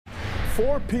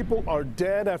4 people are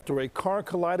dead after a car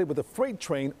collided with a freight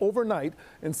train overnight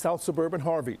in South Suburban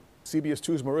Harvey. CBS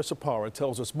 2's Marissa Parra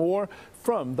tells us more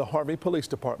from the Harvey Police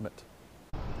Department.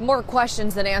 More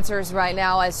questions than answers right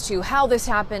now as to how this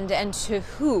happened and to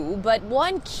who. But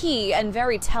one key and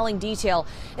very telling detail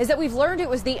is that we've learned it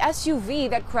was the SUV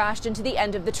that crashed into the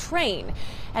end of the train.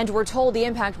 And we're told the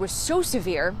impact was so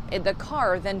severe, the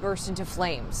car then burst into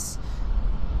flames.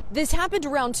 This happened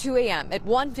around 2 a.m. at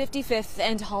 155th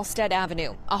and Halstead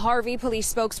Avenue. A Harvey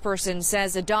police spokesperson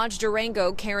says a Dodge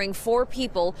Durango carrying 4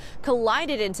 people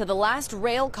collided into the last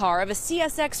rail car of a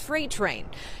CSX freight train.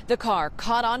 The car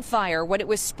caught on fire when it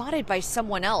was spotted by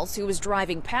someone else who was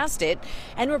driving past it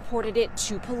and reported it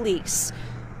to police.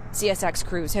 CSX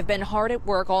crews have been hard at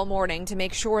work all morning to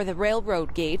make sure the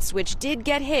railroad gates, which did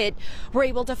get hit, were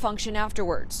able to function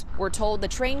afterwards. We're told the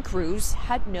train crews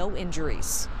had no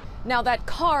injuries. Now, that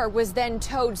car was then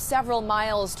towed several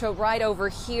miles to right over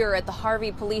here at the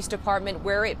Harvey Police Department,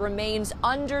 where it remains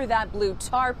under that blue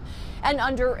tarp and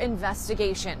under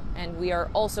investigation. And we are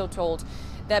also told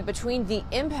that between the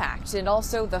impact and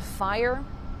also the fire,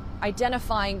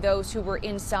 identifying those who were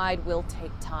inside will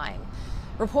take time.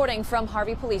 Reporting from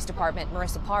Harvey Police Department,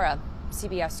 Marissa Parra,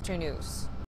 CBS 2 News.